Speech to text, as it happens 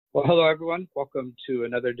Well, hello, everyone. Welcome to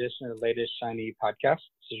another edition of the latest Shiny podcast.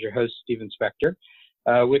 This is your host, Steven Spector.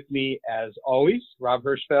 With me, as always, Rob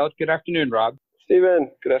Hirschfeld. Good afternoon, Rob.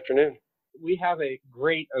 Steven, good afternoon. We have a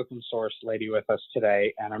great open source lady with us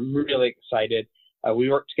today, and I'm really excited. We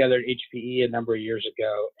worked together at HPE a number of years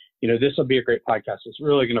ago. This will be a great podcast. It's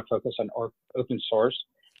really going to focus on open source.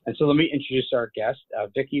 And so let me introduce our guest,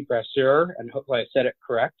 Vicky Brasseur, and hopefully I said it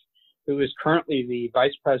correct, who is currently the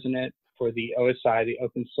Vice President for the OSI, the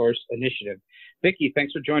Open Source Initiative. Vicky,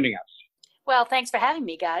 thanks for joining us. Well, thanks for having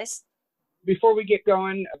me, guys. Before we get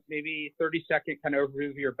going, maybe 30-second kind of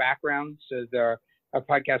overview of your background so our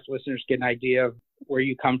podcast listeners get an idea of where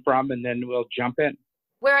you come from, and then we'll jump in.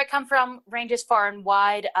 Where I come from ranges far and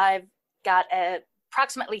wide. I've got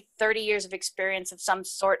approximately 30 years of experience of some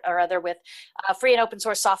sort or other with free and open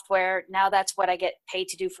source software. Now that's what I get paid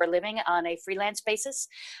to do for a living on a freelance basis.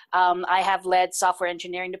 I have led software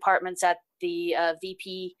engineering departments at the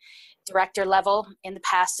VP director level in the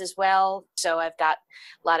past as well. So I've got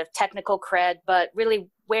a lot of technical cred, but really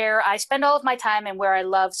where I spend all of my time and where I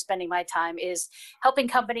love spending my time is helping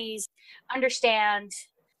companies understand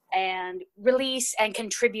and release and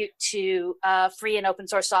contribute to free and open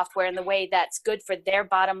source software in the way that's good for their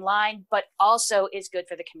bottom line, but also is good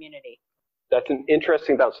for the community. That's an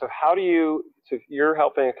interesting thought. So if you're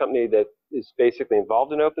helping a company that is basically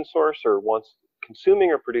involved in open source or wants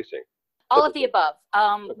consuming or producing? All of the above.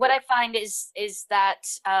 What I find is that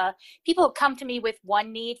people come to me with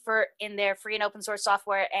one need in their free and open source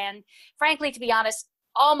software, and frankly, to be honest,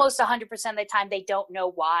 almost 100% of the time they don't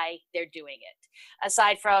know why they're doing it.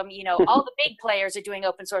 Aside from, all the big players are doing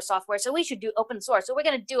open source software, so we should do open source. So we're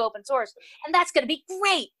going to do open source, and that's going to be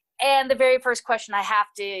great. And the very first question I have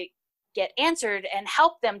to get answered and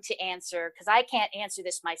help them to answer, because I can't answer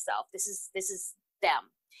this myself. This is them.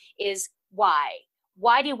 Is why?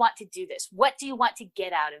 Why do you want to do this? What do you want to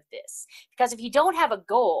get out of this? Because if you don't have a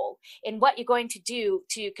goal in what you're going to do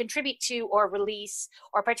to contribute to or release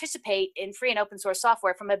or participate in free and open source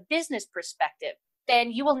software from a business perspective,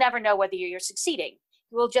 then you will never know whether you're succeeding.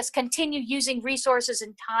 You will just continue using resources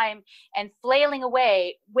and time and flailing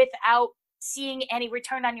away without seeing any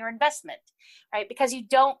return on your investment, right? Because you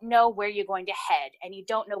don't know where you're going to head and you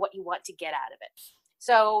don't know what you want to get out of it.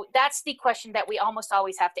 So that's the question that we almost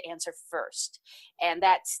always have to answer first. And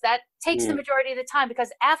that takes the majority of the time,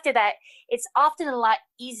 because after that, it's often a lot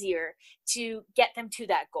easier to get them to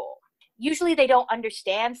that goal. Usually they don't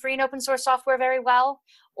understand free and open source software very well,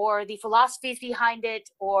 or the philosophies behind it,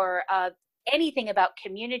 or anything about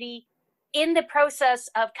community. In the process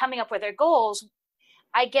of coming up with their goals,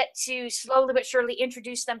 I get to slowly but surely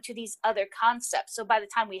introduce them to these other concepts. So by the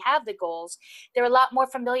time we have the goals, they're a lot more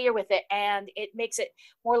familiar with it, and it makes it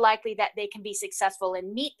more likely that they can be successful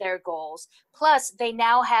and meet their goals. Plus, they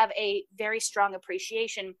now have a very strong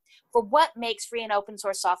appreciation for what makes free and open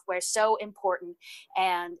source software so important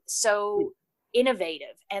and so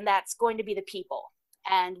innovative, and that's going to be the people.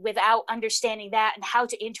 And without understanding that and how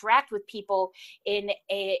to interact with people in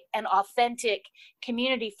an authentic,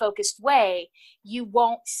 community-focused way, you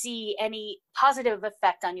won't see any positive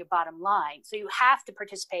effect on your bottom line. So you have to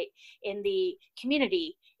participate in the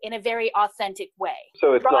community in a very authentic way.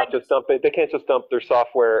 So it's not just dumping. They can't just dump their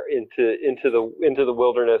software into the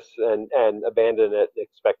wilderness and abandon it and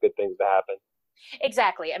expect good things to happen.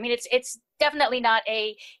 Exactly. I mean, it's definitely not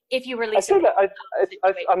if you release it.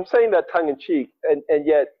 I'm saying that tongue in cheek, and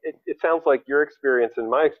yet it sounds like your experience and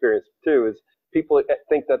my experience too is people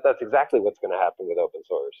think that that's exactly what's going to happen with open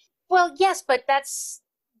source. Well, yes, but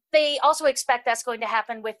they also expect that's going to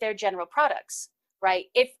happen with their general products, right?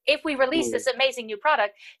 If we release this amazing new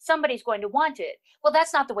product, somebody's going to want it. Well,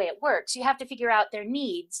 that's not the way it works. You have to figure out their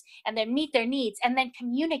needs and then meet their needs and then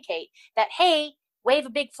communicate that, hey, wave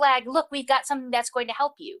a big flag, look, we've got something that's going to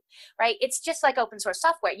help you, right? It's just like open source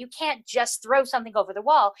software. You can't just throw something over the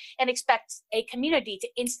wall and expect a community to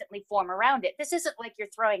instantly form around it. This isn't like you're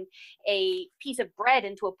throwing a piece of bread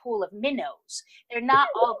into a pool of minnows. They're not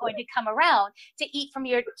all going to come around to eat from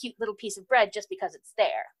your cute little piece of bread just because it's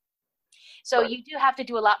there. So you do have to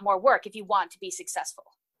do a lot more work if you want to be successful.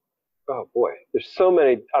 Oh boy, there's so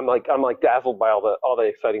many. I'm like dazzled by all the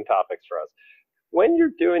exciting topics for us. When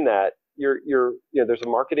you're doing that, there's a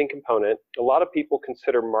marketing component. A lot of people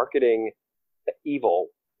consider marketing evil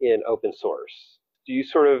in open source. Do you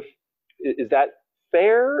is that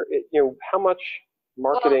fair? How much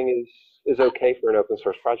marketing is okay for an open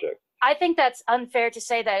source project? I think that's unfair to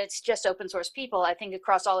say that it's just open source people. I think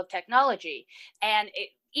across all of technology and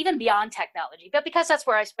even beyond technology, but because that's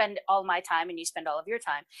where I spend all my time and you spend all of your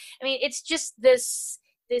time. I mean, it's just this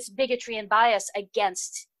bigotry and bias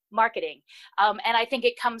against marketing. And I think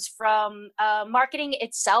it comes from marketing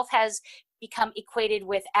itself has become equated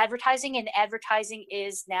with advertising, and advertising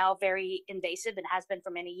is now very invasive and has been for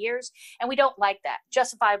many years. And we don't like that,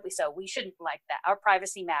 justifiably so. We shouldn't like that. Our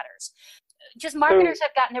privacy matters. Just marketers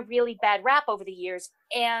have gotten a really bad rap over the years,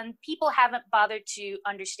 and people haven't bothered to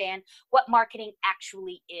understand what marketing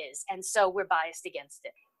actually is. And so we're biased against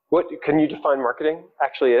it. What can you define marketing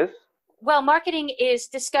actually is? Well, marketing is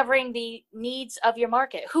discovering the needs of your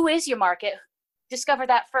market. Who is your market? Discover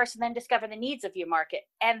that first, and then discover the needs of your market.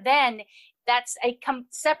 And then that's a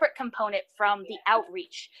separate component from the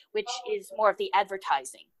outreach, which is more of the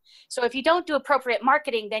advertising. So if you don't do appropriate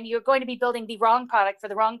marketing, then you're going to be building the wrong product for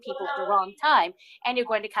the wrong people at the wrong time, and you're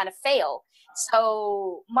going to kind of fail.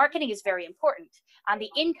 So marketing is very important on the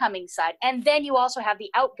incoming side. And then you also have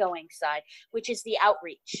the outgoing side, which is the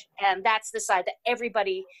outreach. And that's the side that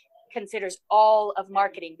everybody considers all of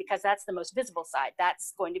marketing, because that's the most visible side.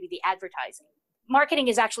 That's going to be the advertising. Marketing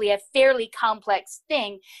is actually a fairly complex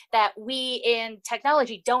thing that we in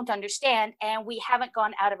technology don't understand, and we haven't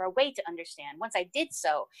gone out of our way to understand. Once I did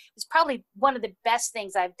so, it was probably one of the best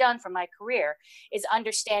things I've done for my career, is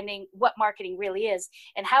understanding what marketing really is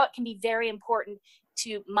and how it can be very important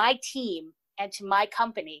to my team and to my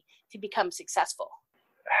company to become successful.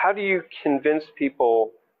 How do you convince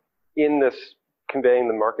people in this conveying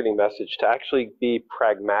the marketing message to actually be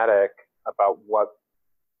pragmatic about what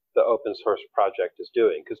the open source project is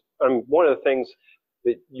doing? Because one of the things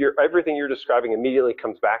that everything you're describing immediately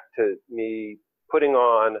comes back to me putting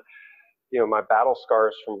on, my battle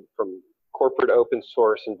scars from corporate open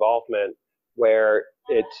source involvement, where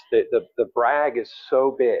it's the brag is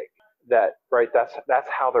so big that, right, that's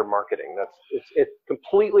how they're marketing. It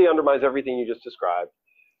completely undermines everything you just described.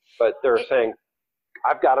 But they're saying,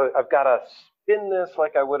 I've got to spin this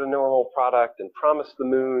like I would a normal product and promise the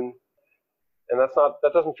moon. And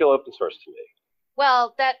that doesn't feel open source to me.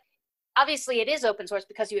 Well, that obviously it is open source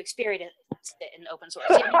because you experienced it in open source.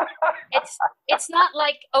 It's not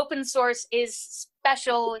like open source is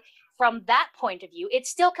special from that point of view. It's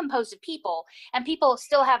still composed of people, and people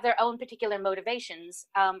still have their own particular motivations,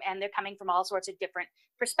 and they're coming from all sorts of different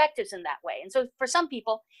perspectives in that way. And so for some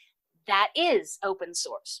people, that is open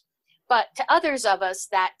source. But to others of us,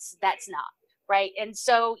 that's not, right? And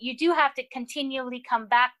so you do have to continually come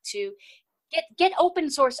back to get open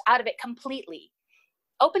source out of it completely.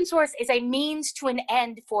 Open source is a means to an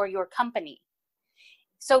end for your company.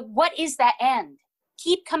 So what is that end?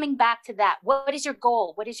 Keep coming back to that. What is your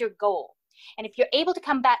goal? What is your goal? And if you're able to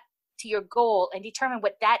come back to your goal and determine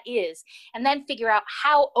what that is, and then figure out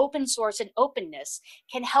how open source and openness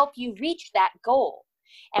can help you reach that goal,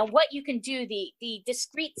 and what you can do, the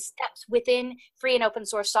discrete steps within free and open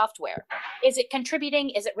source software. Is it contributing?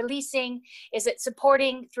 Is it releasing? Is it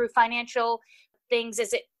supporting through financial things?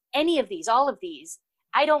 Is it any of these, all of these?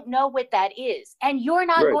 I don't know what that is. And you're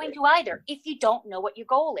not going to either if you don't know what your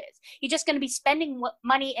goal is. You're just going to be spending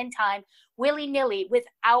money and time willy-nilly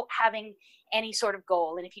without having any sort of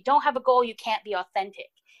goal. And if you don't have a goal, you can't be authentic.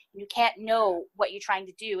 You can't know what you're trying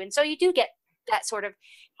to do. And so you do get that sort of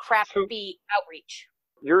crappy outreach.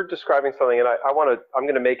 You're describing something, and I'm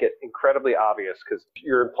going to make it incredibly obvious, because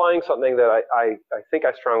you're implying something that I think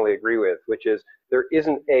I strongly agree with, which is there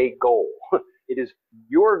isn't a goal. It is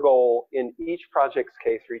your goal in each project's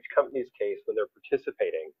case or each company's case when they're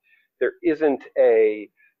participating. There isn't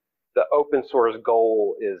the open source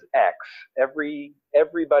goal is X.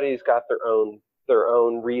 Everybody's got their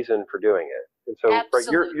own reason for doing it. And so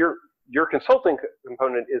right, your consulting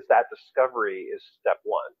component is that discovery is step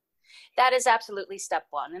one. That is absolutely step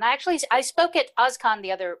one. And I spoke at OSCON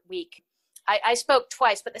the other week. I spoke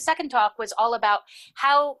twice, but the second talk was all about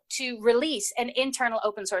how to release an internal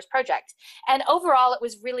open source project. And overall, it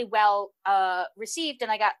was really well received,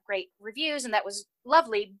 and I got great reviews, and that was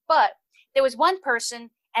lovely. But there was one person,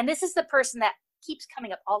 and this is the person that keeps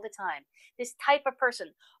coming up all the time, this type of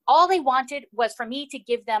person. All they wanted was for me to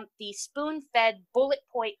give them the spoon-fed bullet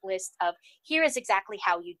point list of, here is exactly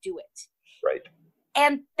how you do it. Right.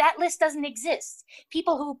 And that list doesn't exist.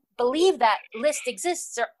 People who believe that list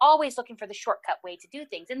exists are always looking for the shortcut way to do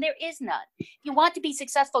things, and there is none. If you want to be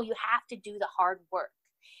successful, you have to do the hard work.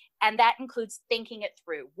 And that includes thinking it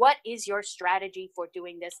through. What is your strategy for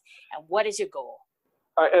doing this, and what is your goal?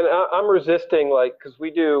 And I'm resisting, because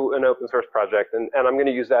we do an open source project, and I'm going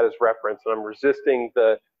to use that as reference, and I'm resisting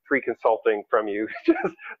the free consulting from you.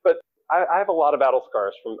 But I have a lot of battle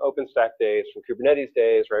scars from OpenStack days, from Kubernetes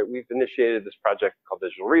days, right? We've initiated this project called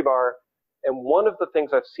Digital Rebar. And one of the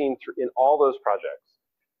things I've seen in all those projects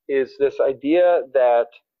is this idea that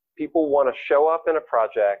people want to show up in a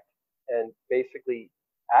project and basically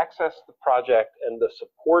access the project and the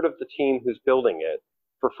support of the team who's building it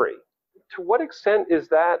for free. To what extent is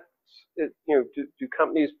that, do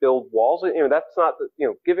companies build walls? That's not,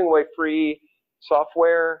 giving away free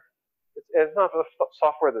software. It's not the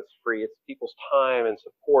software that's free. It's people's time and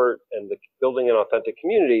support and the building an authentic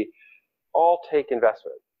community all take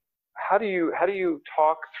investment. How do you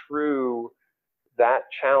talk through that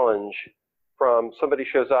challenge from somebody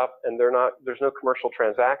shows up and there's no commercial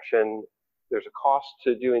transaction, there's a cost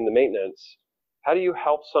to doing the maintenance? How do you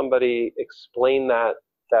help somebody explain that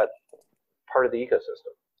part of the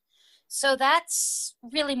ecosystem? So that's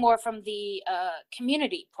really more from the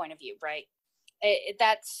community point of view, right?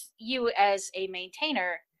 That's you as a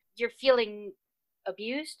maintainer, you're feeling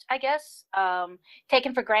abused, I guess,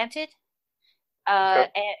 taken for granted. Okay.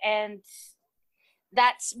 And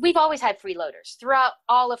we've always had freeloaders throughout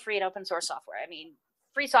all of free and open source software. I mean,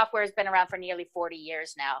 free software has been around for nearly 40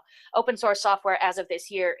 years now. Open source software, as of this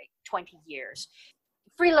year, 20 years.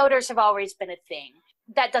 Freeloaders have always been a thing.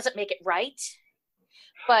 That doesn't make it right,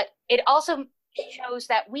 but it also shows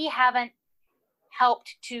that we haven't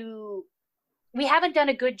done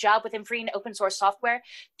a good job within free and open source software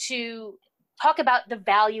to talk about the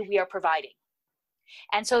value we are providing.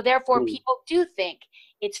 And so therefore people do think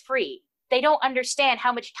it's free. They don't understand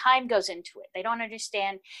how much time goes into it. They don't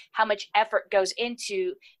understand how much effort goes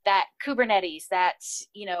into that Kubernetes, that's,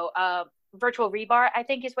 virtual rebar, I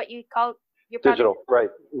think is what you call your project. Digital, right.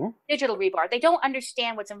 Mm-hmm. Digital rebar. They don't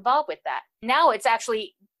understand what's involved with that. Now it's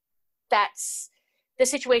actually, the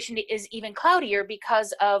situation is even cloudier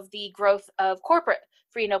because of the growth of corporate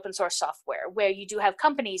free and open source software, where you do have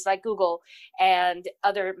companies like Google and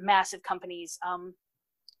other massive companies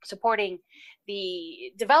supporting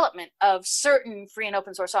the development of certain free and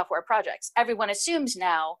open source software projects. Everyone assumes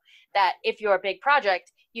now that if you're a big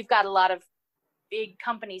project, you've got a lot of big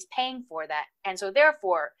companies paying for that. And so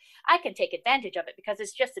therefore, I can take advantage of it because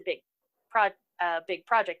it's just a big project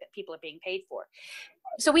that people are being paid for.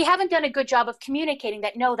 So we haven't done a good job of communicating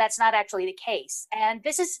that, no, that's not actually the case. And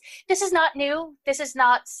this is not new. This is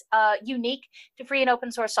not unique to free and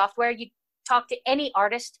open source software. You talk to any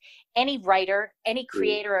artist, any writer, any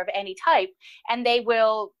creator of any type, and they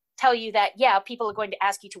will tell you that, yeah, people are going to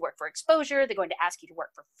ask you to work for exposure. They're going to ask you to work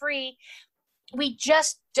for free. We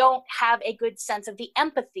just don't have a good sense of the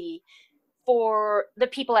empathy for the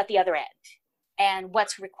people at the other end and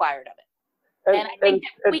what's required of it. And I think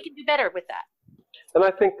that we can do better with that. And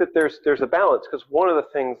I think that there's a balance, because one of the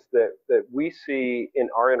things that we see in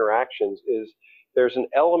our interactions is there's an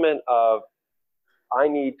element of, I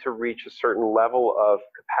need to reach a certain level of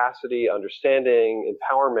capacity, understanding,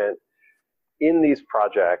 empowerment in these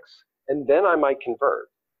projects, and then I might convert.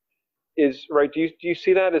 Is right? Do you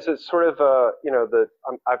see that? Is it sort of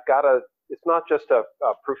it's not just a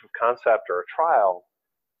proof of concept or a trial.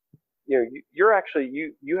 You're actually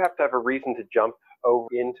you have to have a reason to jump over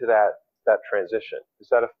into that transition. Is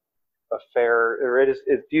that a fair, or do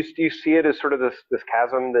you see it as sort of this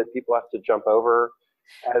chasm that people have to jump over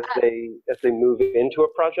as they move into a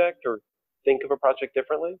project or think of a project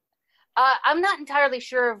differently? I'm not entirely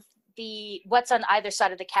sure of what's on either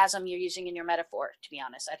side of the chasm you're using in your metaphor, to be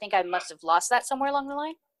honest. I think I must have lost that somewhere along the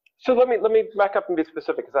line. So let me back up and be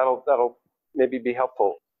specific, because that'll maybe be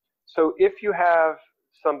helpful. So if you have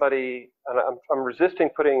somebody, and I'm resisting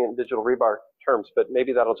putting in digital rebar terms, but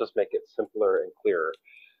maybe that'll just make it simpler and clearer.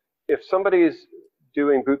 If somebody's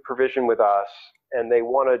doing boot provision with us and they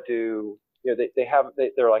want to do,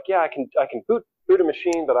 they're like, yeah, I can boot a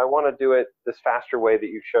machine, but I want to do it this faster way that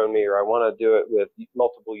you've shown me, or I want to do it with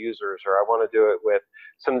multiple users, or I want to do it with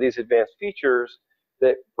some of these advanced features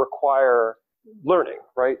that require learning,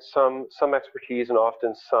 right? Some expertise and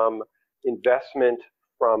often some investment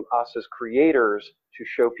from us as creators to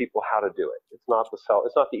show people how to do it. It's not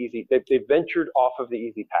the easy. They've ventured off of the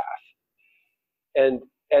easy path, and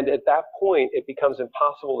at that point, it becomes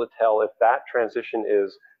impossible to tell if that transition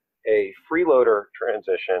is a freeloader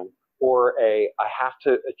transition or I have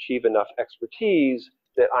to achieve enough expertise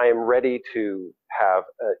that I am ready to have,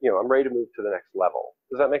 I'm ready to move to the next level.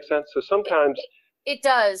 Does that make sense? So sometimes it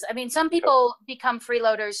does. I mean, some people become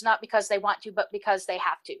freeloaders not because they want to, but because they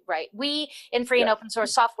have to, right? We in free and open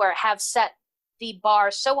source software have set the bar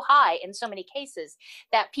so high in so many cases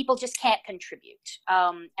that people just can't contribute.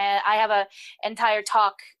 And I have an entire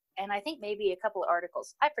talk, and I think maybe a couple of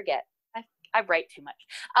articles, I forget. I write too much,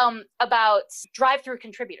 about drive-through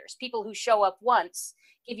contributors, people who show up once,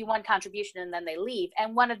 give you one contribution, and then they leave.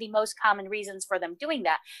 And one of the most common reasons for them doing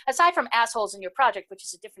that, aside from assholes in your project, which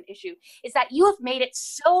is a different issue, is that you have made it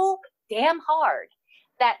so damn hard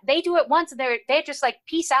that they do it once and they're just like,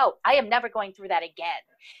 peace out. I am never going through that again.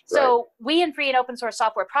 So we in free and open source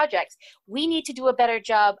software projects, we need to do a better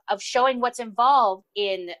job of showing what's involved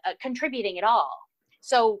in contributing at all.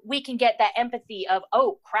 So we can get that empathy of,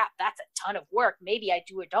 oh crap, that's a ton of work. Maybe I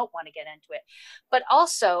do or don't want to get into it. But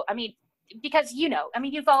also, I mean, because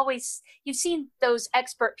you've seen those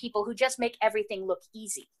expert people who just make everything look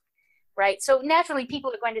easy, right? So naturally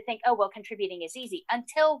people are going to think, oh, well, contributing is easy,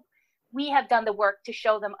 until we have done the work to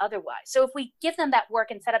show them otherwise. So if we give them that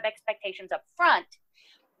work and set up expectations up front,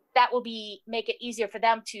 that will make it easier for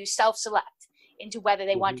them to self-select into whether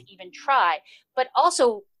they want to even try. But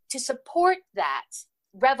also to support that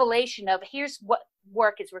revelation of here's what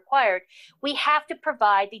work is required, we have to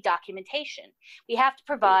provide the documentation. We have to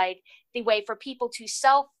provide the way for people to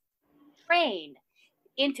self-train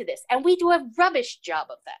into this. And we do a rubbish job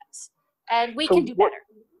of that. And we can do better.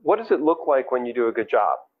 What does it look like when you do a good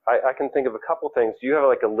job? I can think of a couple things. Do you have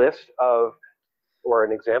like a list of, or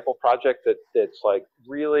an example project that's like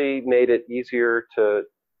really made it easier to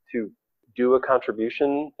do a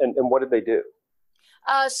contribution? And what did they do?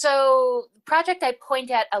 So project I point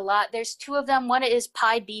at a lot, there's two of them. One is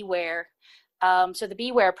PyBeware, so the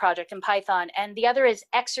Beware project in Python, and the other is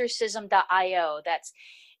exorcism.io. That's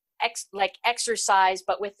like exercise,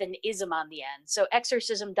 but with an ism on the end. So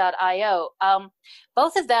exorcism.io.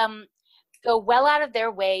 Both of them go well out of their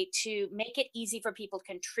way to make it easy for people to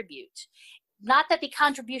contribute. Not that the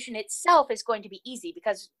contribution itself is going to be easy,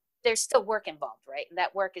 because there's still work involved, right? And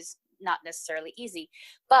that work is not necessarily easy,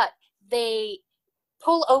 but they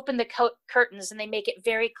pull open the curtains and they make it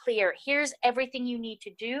very clear. Here's everything you need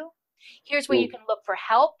to do. Here's where you can look for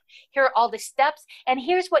help. Here are all the steps. And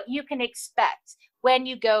here's what you can expect when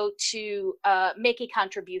you go to make a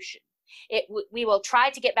contribution. We will try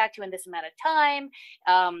to get back to you in this amount of time.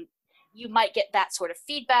 You might get that sort of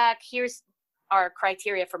feedback. Here's our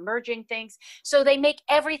criteria for merging things. So they make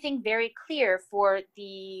everything very clear for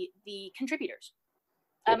the contributors.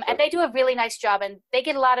 And they do a really nice job, and they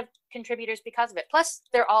get a lot of contributors because of it. Plus,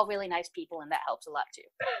 they're all really nice people, and that helps a lot too.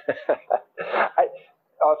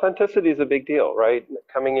 Authenticity is a big deal, right?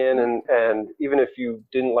 Coming in and even if you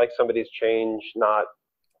didn't like somebody's change, not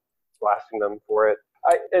blasting them for it.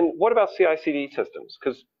 And what about CI/CD systems?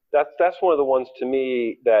 Because that's one of the ones to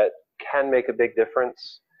me that can make a big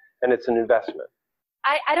difference, and it's an investment.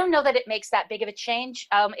 I don't know that it makes that big of a change.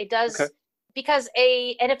 It does. Okay. Because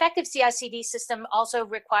an effective CI/CD system also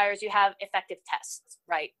requires you have effective tests,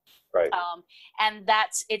 right? Right. And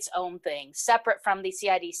that's its own thing, separate from the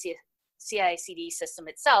CI/CD system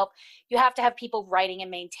itself. You have to have people writing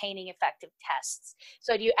and maintaining effective tests.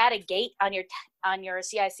 So do you add a gate on your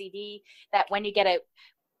CI/CD that when you get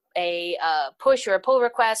a push or a pull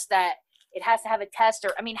request that it has to have a test?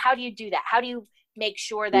 Or I mean, how do you do that? How do you make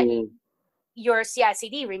sure that your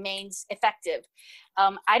CI/CD remains effective?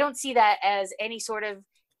 I don't see that as any sort of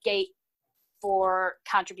gate for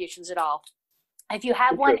contributions at all. If you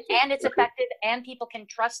have one and it's effective and people can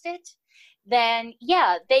trust it, then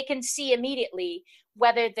yeah, they can see immediately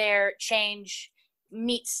whether their change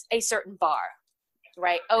meets a certain bar,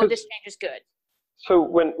 right? Oh, this change is good. So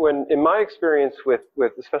when in my experience with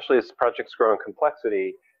especially as projects grow in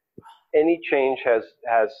complexity, any change has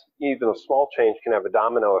even a small change can have a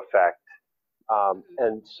domino effect.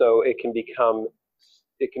 And so it can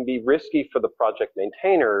be risky for the project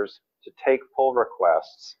maintainers to take pull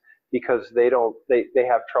requests because they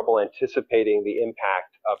have trouble anticipating the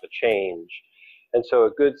impact of a change. And so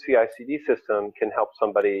a good CI/CD system can help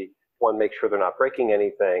somebody, one, make sure they're not breaking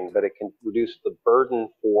anything, but it can reduce the burden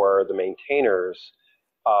for the maintainers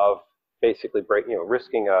of basically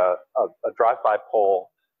risking a drive-by pull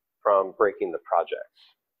from breaking the project.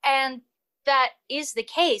 And that is the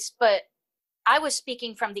case, but I was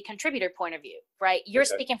speaking from the contributor point of view, right? You're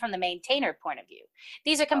speaking from the maintainer point of view.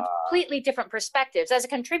 These are completely different perspectives. As a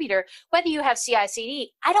contributor, whether you have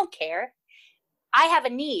CI/CD, I don't care. I have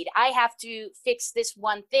a need. I have to fix this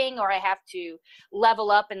one thing, or I have to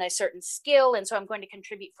level up in a certain skill, and so I'm going to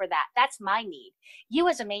contribute for that. That's my need. You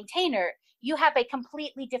as a maintainer, you have a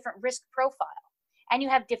completely different risk profile, and you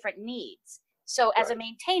have different needs. So as a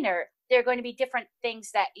maintainer, there are going to be different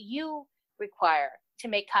things that you require to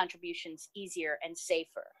make contributions easier and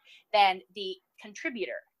safer than the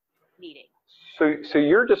contributor needing. So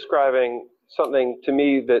you're describing something to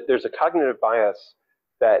me that there's a cognitive bias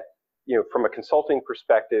that, from a consulting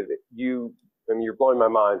perspective, you're blowing my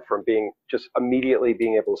mind from immediately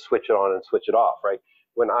being able to switch it on and switch it off, right?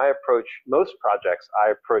 When I approach most projects, I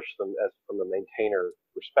approach them as from a maintainer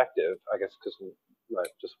perspective, I guess, because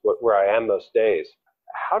just where I am most days.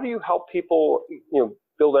 How do you help people,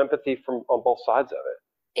 build empathy on both sides of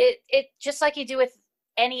it? It just like you do with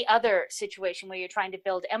any other situation where you're trying to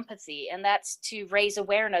build empathy, and that's to raise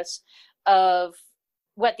awareness of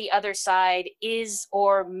what the other side is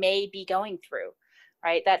or may be going through,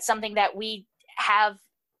 right? That's something that we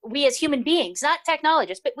as human beings, not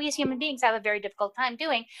technologists, but we as human beings have a very difficult time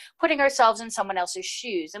doing, putting ourselves in someone else's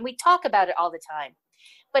shoes. And we talk about it all the time,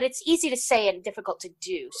 but it's easy to say and difficult to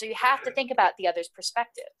do. So you have to think about the other's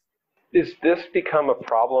perspective. Is this become a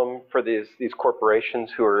problem for these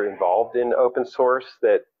corporations who are involved in open source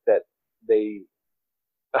that they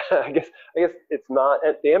I guess it's not,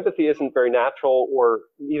 the empathy isn't very natural, or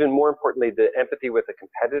even more importantly, the empathy with a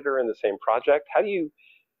competitor in the same project? How do you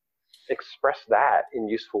express that in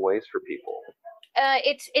useful ways for people?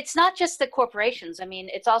 It's not just the corporations. I mean,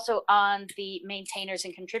 it's also on the maintainers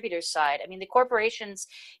and contributors side. I mean, the corporations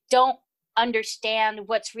don't understand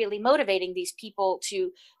what's really motivating these people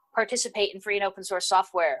to participate in free and open source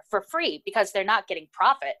software for free, because they're not getting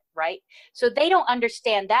profit, right? So they don't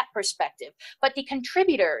understand that perspective. But the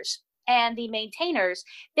contributors and the maintainers,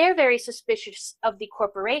 they're very suspicious of the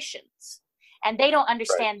corporations. And they don't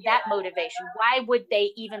understand that motivation. Why would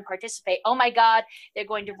they even participate? Oh my God, they're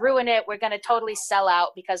going to ruin it. We're going to totally sell out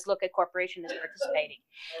because look, a corporation is participating.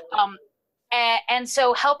 And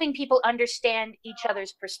so helping people understand each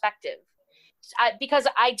other's perspective. Because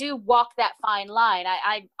I do walk that fine line.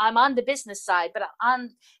 I'm on the business side, but I'm on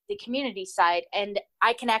the community side, and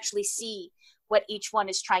I can actually see what each one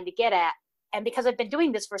is trying to get at. And because I've been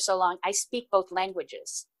doing this for so long, I speak both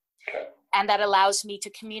languages. And that allows me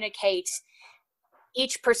to communicate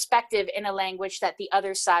each perspective in a language that the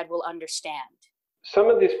other side will understand. Some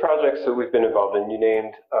of these projects that we've been involved in, you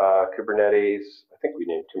named Kubernetes. I think we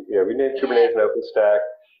named Kubernetes and OpenStack.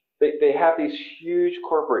 They have these huge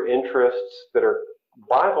corporate interests that are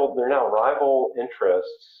rival. They're now rival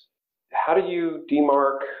interests. How do you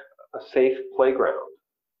demark a safe playground?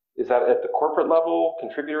 Is that at the corporate level,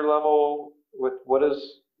 contributor level? What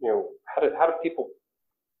is, how do people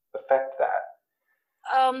affect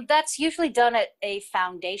that? That's usually done at a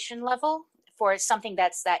foundation level for something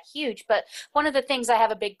that's that huge. But one of the things I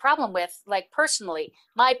have a big problem with, like personally,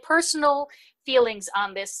 my personal feelings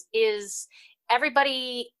on this is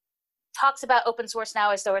everybody talks about open source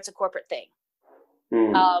now as though it's a corporate thing.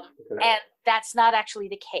 And that's not actually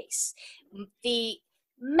the case.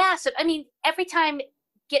 Every time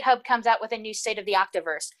GitHub comes out with a new state of the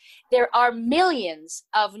Octaverse, there are millions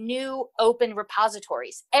of new open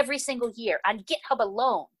repositories every single year on GitHub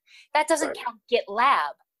alone. That doesn't count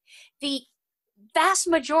GitLab. The vast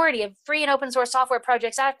majority of free and open source software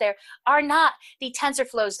projects out there are not the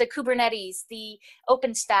TensorFlows, the Kubernetes, the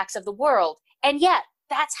OpenStacks of the world. And yet,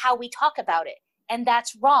 that's how we talk about it. And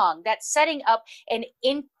that's wrong. That's setting up an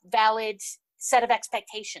invalid set of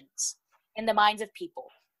expectations in the minds of people.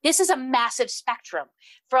 This is a massive spectrum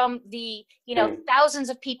from the, thousands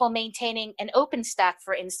of people maintaining an OpenStack,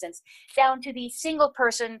 for instance, down to the single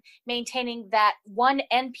person maintaining that one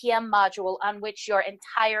NPM module on which your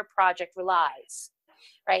entire project relies,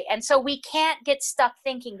 right? And so we can't get stuck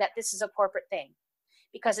thinking that this is a corporate thing,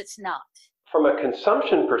 because it's not. From a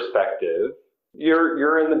consumption perspective,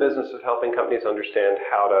 you're in the business of helping companies understand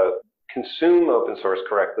how to consume open source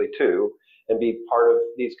correctly too, and be part of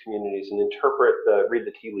these communities and read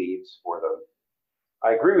the tea leaves for them.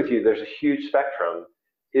 I agree with you. There's a huge spectrum.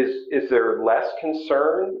 Is there less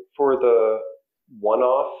concern for the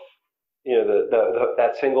one-off,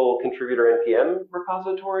 that single contributor NPM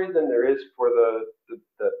repository than there is for the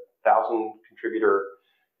 1,000 contributor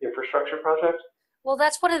infrastructure project? Well,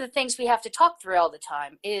 that's one of the things we have to talk through all the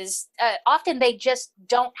time is often they just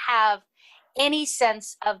don't have any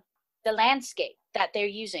sense of the landscape that they're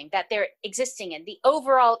using, that they're existing in, the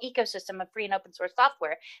overall ecosystem of free and open source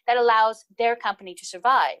software that allows their company to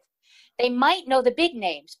survive. They might know the big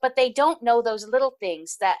names, but they don't know those little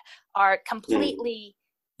things that are completely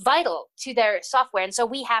vital to their software. And so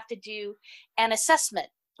we have to do an assessment.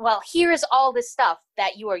 Well, here is all this stuff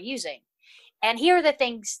that you are using. And here are the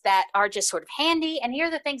things that are just sort of handy, and here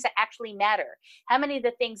are the things that actually matter. How many of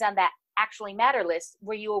the things on that actually matter list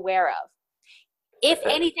were you aware of? If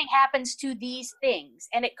anything happens to these things,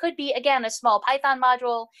 and it could be, again, a small Python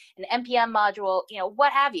module, an NPM module,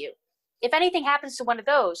 what have you. If anything happens to one of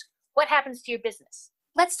those, what happens to your business?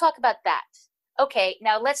 Let's talk about that. Okay,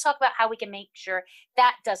 now let's talk about how we can make sure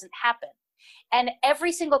that doesn't happen. And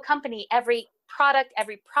every single company, every product,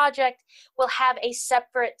 every project will have a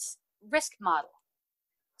separate risk model.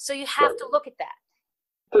 So you have to look at that.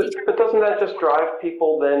 But doesn't that just drive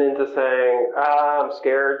people then into saying, I'm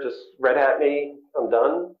scared, just Red Hat me, I'm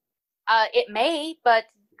done? It may, but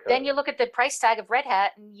then you look at the price tag of Red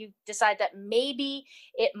Hat and you decide that maybe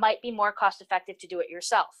it might be more cost effective to do it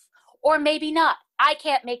yourself. or maybe not. I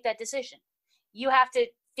can't make that decision. You have to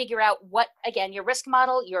figure out what, again, your risk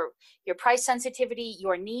model, your price sensitivity,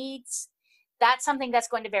 your needs. That's something that's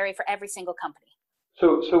going to vary for every single company.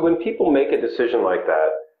 So when people make a decision like that,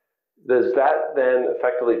 does that then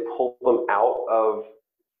effectively pull them out of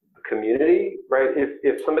the community, right?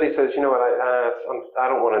 If somebody says, you know what, I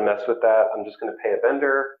don't want to mess with that, I'm just going to pay a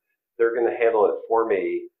vendor, they're going to handle it for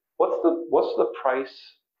me. What's the price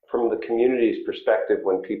from the community's perspective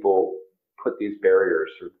when people put these barriers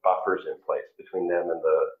or buffers in place between them and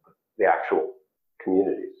the actual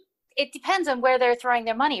communities? It depends on where they're throwing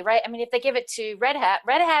their money, right? I mean, if they give it to Red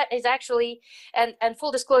Hat is actually, and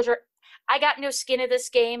full disclosure, I got no skin in this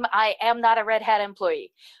game. I am not a Red Hat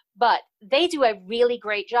employee, but they do a really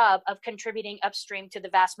great job of contributing upstream to the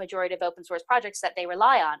vast majority of open source projects that they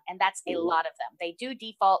rely on. And that's a lot of them. They do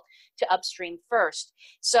default to upstream first.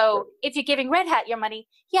 So if you're giving Red Hat your money,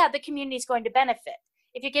 yeah, the community is going to benefit.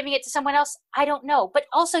 If you're giving it to someone else, I don't know. But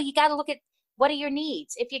also you got to look at, what are your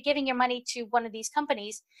needs? If you're giving your money to one of these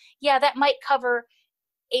companies, yeah, that might cover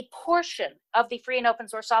a portion of the free and open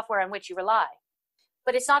source software on which you rely,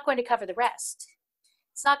 but it's not going to cover the rest.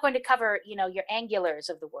 It's not going to cover, your Angulars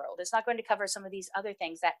of the world. It's not going to cover some of these other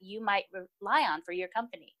things that you might rely on for your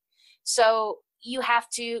company. So you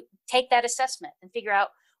have to take that assessment and figure out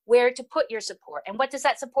where to put your support and what does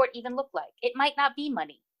that support even look like. It might not be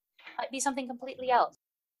money. It might be something completely else,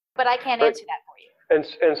 but I can't answer that for you. And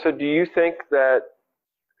so do you think that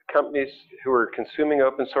companies who are consuming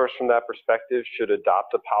open source from that perspective should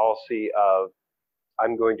adopt a policy of,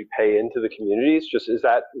 I'm going to pay into the communities? Just does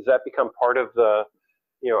that become part of the,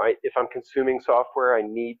 if I'm consuming software, I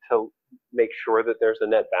need to make sure that there's a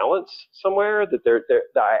net balance somewhere, that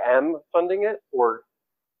that I am funding it, or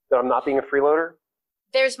that I'm not being a freeloader?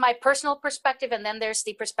 There's my personal perspective, and then there's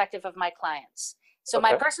the perspective of my clients. So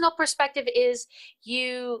my personal perspective is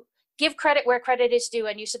you give credit where credit is due,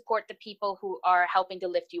 and you support the people who are helping to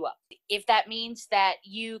lift you up. If that means that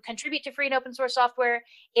you contribute to free and open source software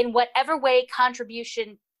in whatever way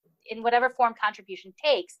in whatever form contribution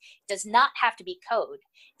takes, does not have to be code,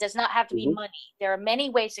 does not have to be money. There are many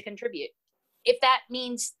ways to contribute. If that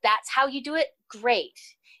means that's how you do it, great.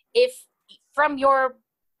 If from your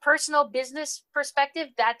personal business perspective,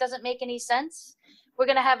 that doesn't make any sense, we're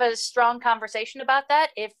going to have a strong conversation about that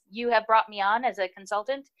if you have brought me on as a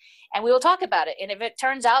consultant, and we will talk about it. And if it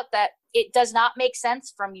turns out that it does not make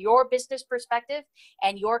sense from your business perspective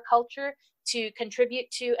and your culture to contribute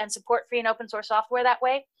to and support free and open source software that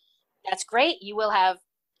way, that's great. You will have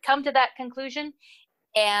come to that conclusion,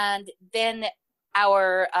 and then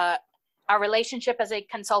our relationship as a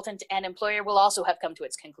consultant and employer will also have come to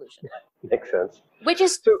its conclusion. Makes sense. Which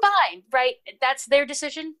is fine, right? That's their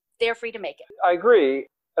decision. They're free to make it. I agree.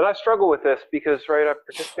 And I struggle with this because, right, I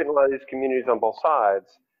participate in a lot of these communities on both sides.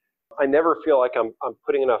 I never feel like I'm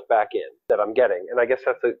putting enough back in that I'm getting. And I guess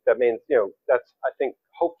that means, that's, I think,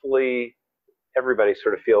 hopefully everybody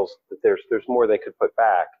sort of feels that there's more they could put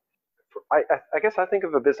back. I guess I think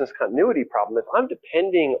of a business continuity problem. If I'm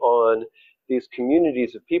depending on these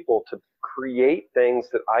communities of people to create things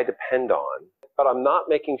that I depend on, but I'm not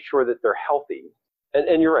making sure that they're healthy.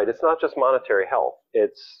 And you're right, it's not just monetary health.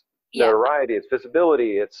 It's notoriety, it's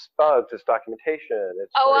visibility, it's bugs, it's documentation.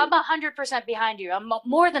 I'm 100% behind you. I'm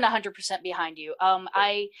more than 100% behind you.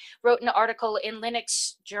 I wrote an article in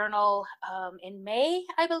Linux Journal in May,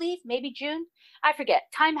 I believe, maybe June. I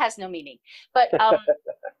forget. Time has no meaning. But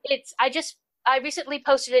I recently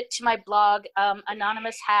posted it to my blog,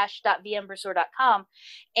 anonymoushash.vmbrasseur.com,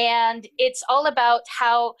 and it's all about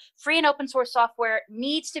how free and open source software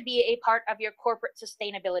needs to be a part of your corporate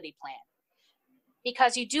sustainability plan.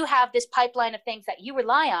 Because you do have this pipeline of things that you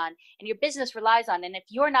rely on and your business relies on, and if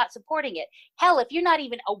you're not supporting it, hell, if you're not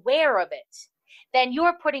even aware of it, then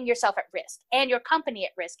you're putting yourself at risk and your company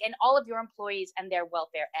at risk and all of your employees and their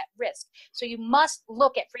welfare at risk. So you must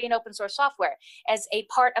look at free and open source software as a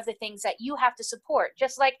part of the things that you have to support,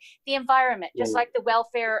 just like the environment, just like the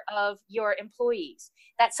welfare of your employees.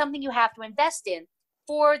 That's something you have to invest in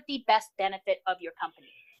for the best benefit of your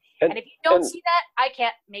company. And if you don't see that, I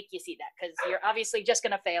can't make you see that, because you're obviously just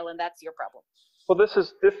going to fail, and that's your problem. Well, this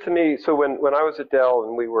to me. So when I was at Dell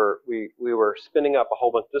and we were spinning up a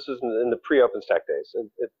whole bunch. This is in the pre-OpenStack days,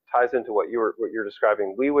 and it ties into what you're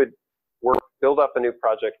describing. We would build up a new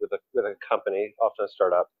project with a company, often a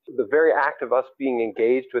startup. The very act of us being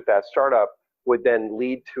engaged with that startup would then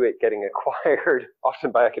lead to it getting acquired,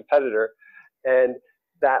 often by a competitor, and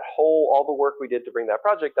all the work we did to bring that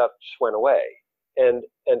project up just went away. And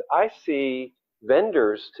I see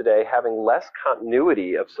vendors today having less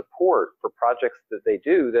continuity of support for projects that they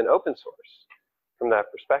do than open source. from that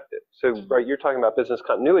perspective. So, Mhm. right, you're talking about business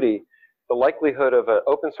continuity. The likelihood of an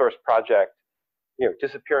open source project,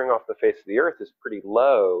 disappearing off the face of the earth is pretty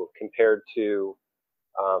low compared to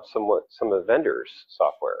some of the vendors'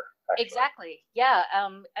 software. Actually. Exactly. Yeah.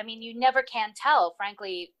 I mean, you never can tell,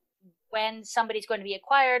 frankly, when somebody's going to be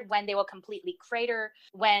acquired, when they will completely crater,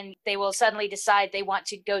 when they will suddenly decide they want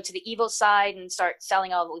to go to the evil side and start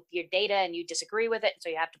selling all of your data and you disagree with it, so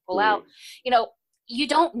you have to pull out. You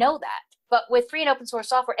don't know that. But with free and open source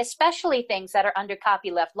software, especially things that are under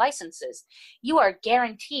copyleft licenses, you are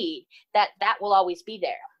guaranteed that that will always be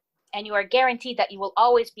there. And you are guaranteed that you will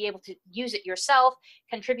always be able to use it yourself,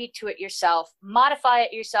 contribute to it yourself, modify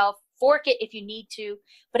it yourself, fork it if you need to,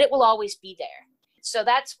 but it will always be there. So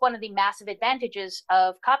that's one of the massive advantages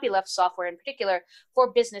of copyleft software in particular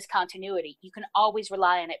for business continuity. You can always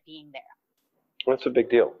rely on it being there. That's a big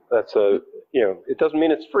deal. It doesn't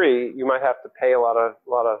mean it's free. You might have to pay a lot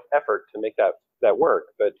of effort to make that work,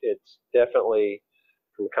 but it's definitely,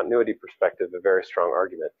 from a continuity perspective, a very strong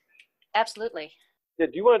argument. Absolutely. Yeah,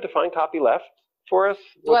 do you want to define copyleft for us?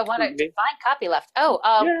 Do I want to define copyleft?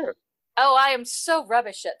 Yeah. Oh, I am so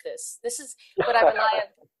rubbish at this. This is what I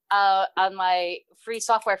rely on my free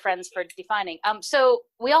software friends for defining. So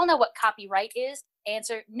we all know what copyright is.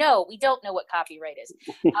 Answer: no, we don't know what copyright is.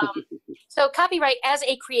 So copyright, as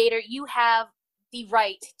a creator, you have the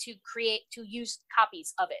right to use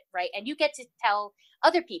copies of it, right? And you get to tell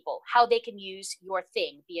other people how they can use your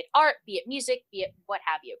thing, be it art, be it music, be it what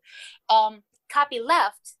have you.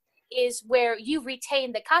 Copyleft is where you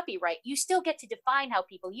retain the copyright. You still get to define how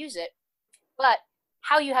people use it, but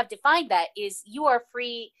how you have defined that is you are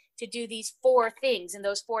free to do these 4 things, and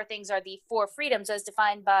those 4 things are the 4 freedoms as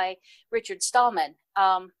defined by Richard Stallman.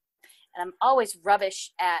 And I'm always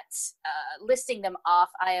rubbish at listing them off.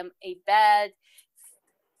 I am a bad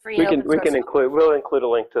free and open source. We'll include a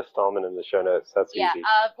link to Stallman in the show notes. That's easy.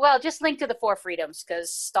 Well, just link to the 4 freedoms,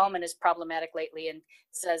 because Stallman is problematic lately and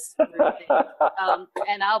says rude things.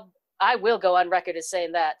 And I will go on record as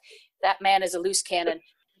saying that man is a loose cannon.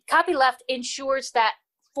 Copyleft ensures that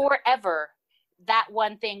forever that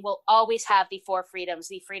one thing will always have the 4 freedoms: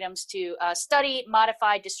 the freedoms to study,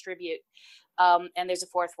 modify, distribute. And there's a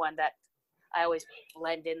 4th one that I always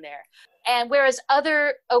blend in there. And whereas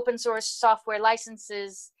other open source software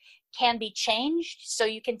licenses can be changed, so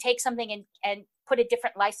you can take something and put a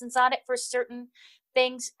different license on it for certain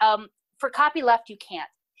things, for copyleft you can't.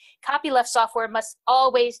 Copyleft software must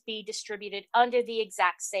always be distributed under the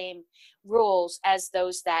exact same rules as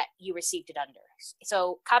those that you received it under.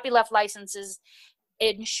 So copyleft licenses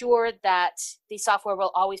ensure that the software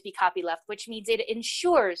will always be copyleft, which means it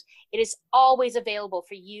ensures it is always available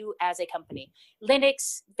for you as a company.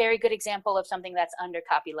 Linux, very good example of something that's under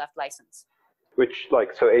copyleft license. Which,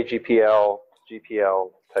 so AGPL,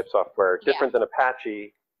 GPL type software, different than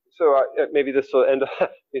Apache. So maybe this will end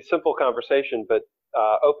a simple conversation, but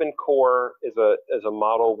open core is a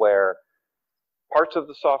model where parts of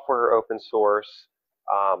the software are open source.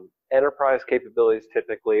 Enterprise capabilities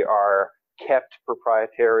typically are kept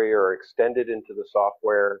proprietary or extended into the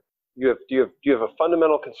software. Do you have a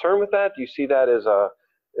fundamental concern with that? Do you see that as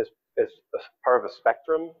part of a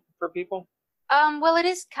spectrum for people? Well, it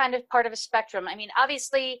is kind of part of a spectrum. I mean,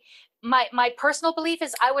 obviously, my personal belief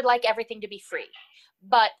is I would like everything to be free,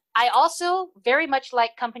 but I also very much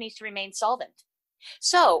like companies to remain solvent.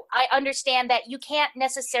 So I understand that you can't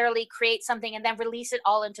necessarily create something and then release it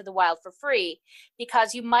all into the wild for free,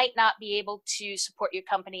 because you might not be able to support your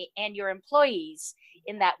company and your employees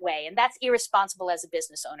in that way. And that's irresponsible as a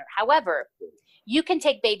business owner. However, you can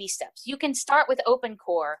take baby steps. You can start with open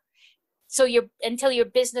core until your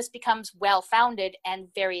business becomes well-founded and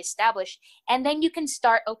very established, and then you can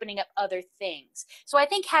start opening up other things. So I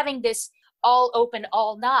think having this all open,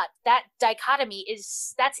 all not, that dichotomy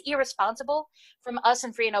that's irresponsible from us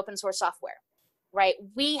in free and open source software, right?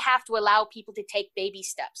 We have to allow people to take baby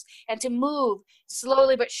steps and to move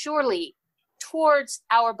slowly but surely towards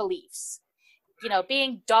our beliefs.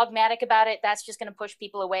 Being dogmatic about it, that's just going to push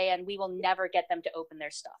people away, and we will never get them to open their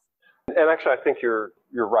stuff. And actually, I think you're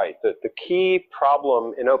right. The key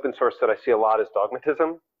problem in open source that I see a lot is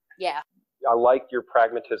dogmatism. Yeah. I like your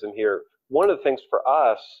pragmatism here. One of the things for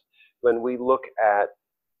us, when we look at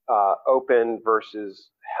open versus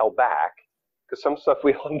held back, because some stuff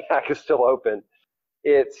we held back is still open,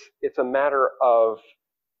 it's a matter of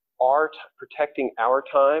protecting our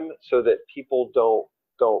time so that people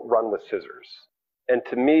don't run with scissors. And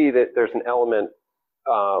to me, that there's an element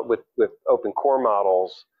with open core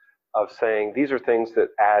models of saying these are things that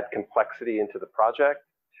add complexity into the project.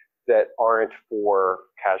 that aren't for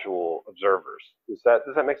casual observers. Does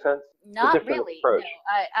that make sense? Not really. Approach.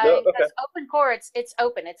 No, Okay. because open core, it's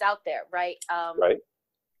open, it's out there, right? Right.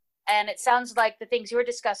 And it sounds like the things you're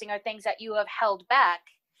discussing are things that you have held back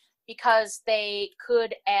because they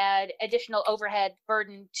could add additional overhead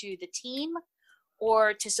burden to the team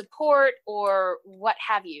or to support or what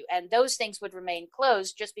have you. And those things would remain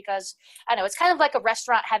closed just because, I know, it's kind of like a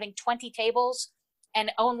restaurant having 20 tables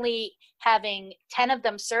and only having 10 of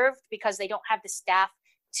them served because they don't have the staff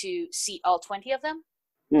to seat all 20 of them.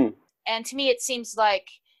 And to me, it seems like,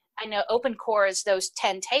 I know open core is those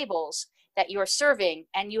 10 tables that you're serving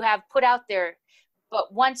and you have put out there.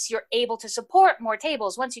 But once you're able to support more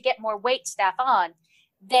tables, once you get more wait staff on,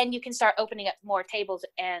 then you can start opening up more tables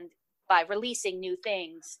and by releasing new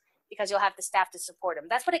things because you'll have the staff to support them.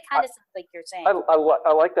 That's what it kind of sounds like you're saying.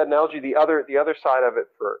 I like that analogy. The other side of it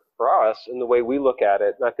for us and the way we look at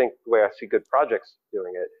it, and I think the way I see good projects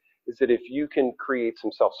doing it, is that if you can create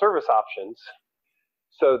some self-service options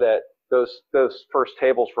so that those first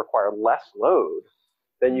tables require less load,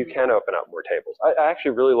 then you can open up more tables. I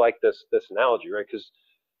actually really like this analogy, right? Because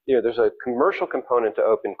there's a commercial component to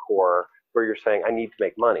open core where you're saying I need to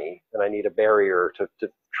make money and I need a barrier to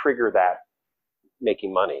trigger that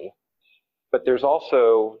making money. But there's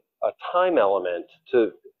also a time element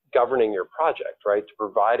to governing your project, right? To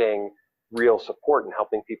providing real support and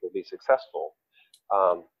helping people be successful.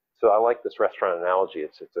 So I like this restaurant analogy.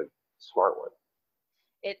 It's a smart one.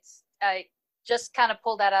 I just kind of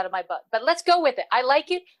pulled that out of my butt, but let's go with it. I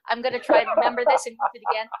like it. I'm going to try to remember this and use it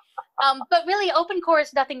again. But really, open core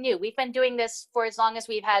is nothing new. We've been doing this for as long as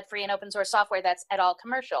we've had free and open source software that's at all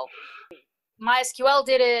commercial. MySQL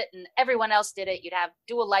did it and everyone else did it. You'd have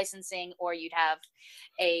dual licensing or you'd have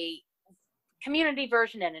a community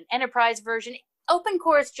version and an enterprise version. Open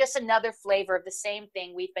core is just another flavor of the same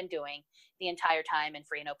thing we've been doing the entire time in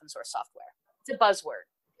free and open source software. It's a buzzword.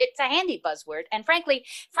 It's a handy buzzword. And frankly,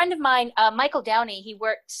 a friend of mine, Michael Downey, he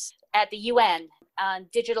works at the UN on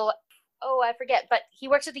digital, I forget, but he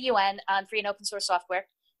works at the UN on free and open source software.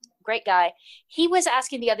 Great guy. He was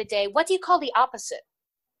asking the other day, what do you call the opposite?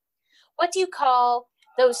 What do you call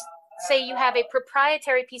those, say you have a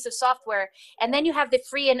proprietary piece of software and then you have the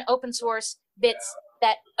free and open source bits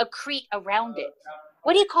that accrete around it?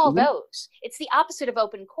 What do you call those? It's the opposite of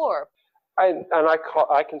open core.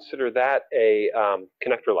 I consider that a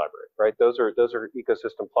connector library, right? Those are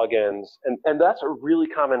ecosystem plugins, and that's a really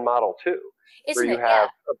common model too, Isn't where you it? have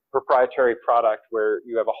a proprietary product where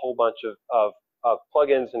you have a whole bunch of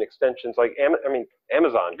plugins and extensions like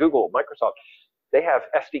Amazon, Google, Microsoft. They have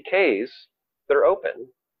SDKs that are open,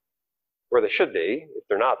 where they should be. If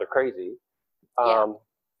they're not, they're crazy.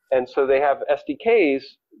 And so they have SDKs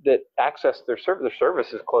that access their service. Their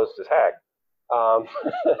service is closed as heck.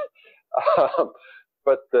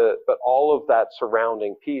 But all of that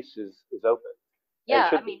surrounding piece is open.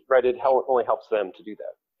 Yeah, right. It only helps them to do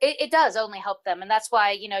that. It does only help them, and that's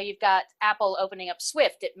why you've got Apple opening up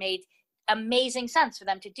Swift. It made amazing sense for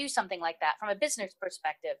them to do something like that from a business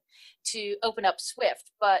perspective, to open up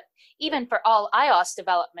Swift. But even for all iOS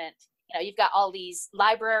development, you've got all these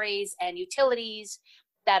libraries and utilities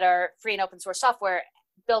that are free and open source software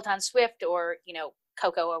built on Swift or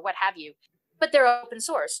Cocoa or what have you. But they're open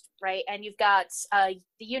sourced, right? And you've got the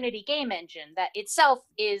Unity game engine that itself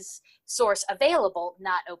is source available,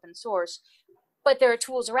 not open source, but there are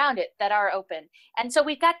tools around it that are open. And so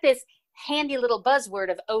we've got this handy little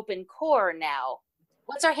buzzword of open core now.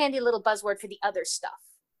 What's our handy little buzzword for the other stuff?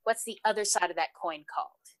 What's the other side of that coin called?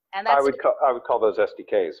 And that's I would call those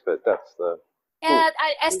SDKs, but that's the...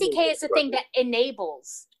 SDK is the thing that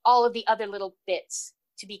enables all of the other little bits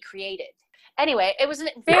to be created. Anyway, it was a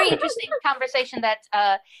very interesting conversation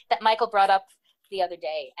that Michael brought up the other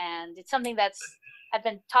day, and it's something I've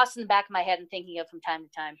been tossed in the back of my head and thinking of from time to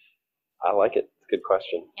time. I like it. It's a good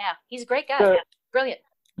question. Yeah, he's a great guy. Brilliant.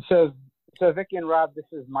 So Vicky and Rob, this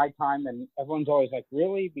is my time, and everyone's always like,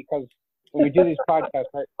 really? Because when we do these podcasts,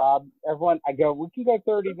 right, Rob, I go, we can go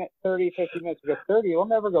 30, 50 minutes. We go 30. We'll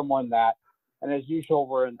never go more than that. And as usual,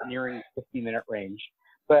 we're nearing 50-minute range.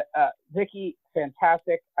 But Vicky,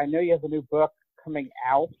 fantastic. I know you have a new book coming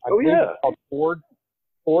out. I believe it's called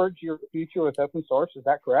Forge Your Future with Open Source. Is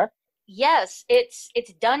that correct? Yes, it's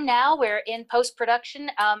done now. We're in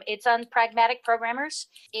post-production. It's on Pragmatic Programmers.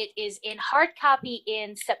 It is in hard copy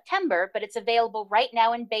in September, but it's available right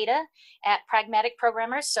now in beta at Pragmatic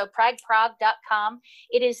Programmers, so pragprog.com.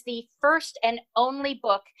 It is the first and only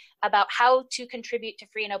book about how to contribute to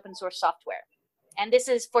free and open source software. And this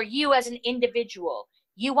is for you as an individual.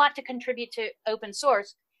 You want to contribute to open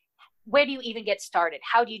source. Where do you even get started?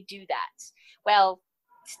 How do you do that? Well,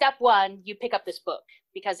 step one, you pick up this book.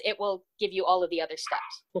 because it will give you all of the other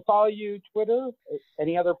steps. To follow you, Twitter,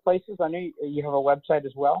 any other places? I know you have a website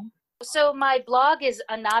as well. So my blog is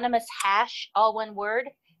anonymous hash, all one word,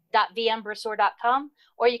 .vmbrasseur.com,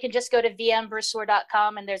 or you can just go to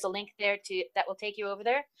vmbrasseur.com and there's a link there that will take you over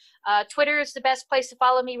there. Twitter is the best place to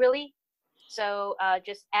follow me, really. So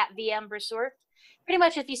just at vmbrasseur. Pretty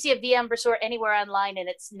much if you see a vmbrasseur anywhere online and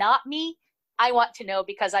it's not me, I want to know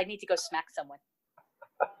because I need to go smack someone.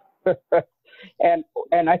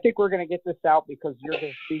 And I think we're going to get this out because you're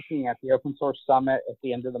just speaking at the Open Source Summit at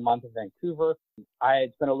the end of the month in Vancouver.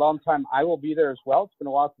 It's been a long time. I will be there as well. It's been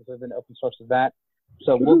a while since I've been an open source event.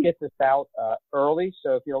 So we'll get this out early.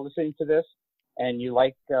 So if you're listening to this and you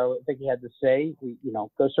like what Vicky had to say,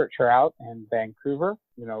 go search her out in Vancouver,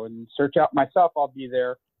 and search out myself. I'll be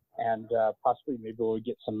there, and possibly maybe we'll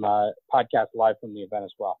get some podcasts live from the event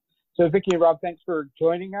as well. So Vicky and Rob, thanks for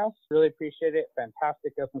joining us. Really appreciate it.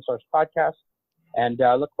 Fantastic open source podcast. And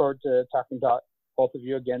look forward to talking to both of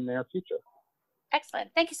you again in the near future.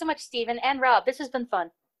 Excellent. Thank you so much, Stephen and Rob. This has been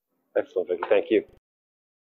fun. Excellent, Vicky. Thank you.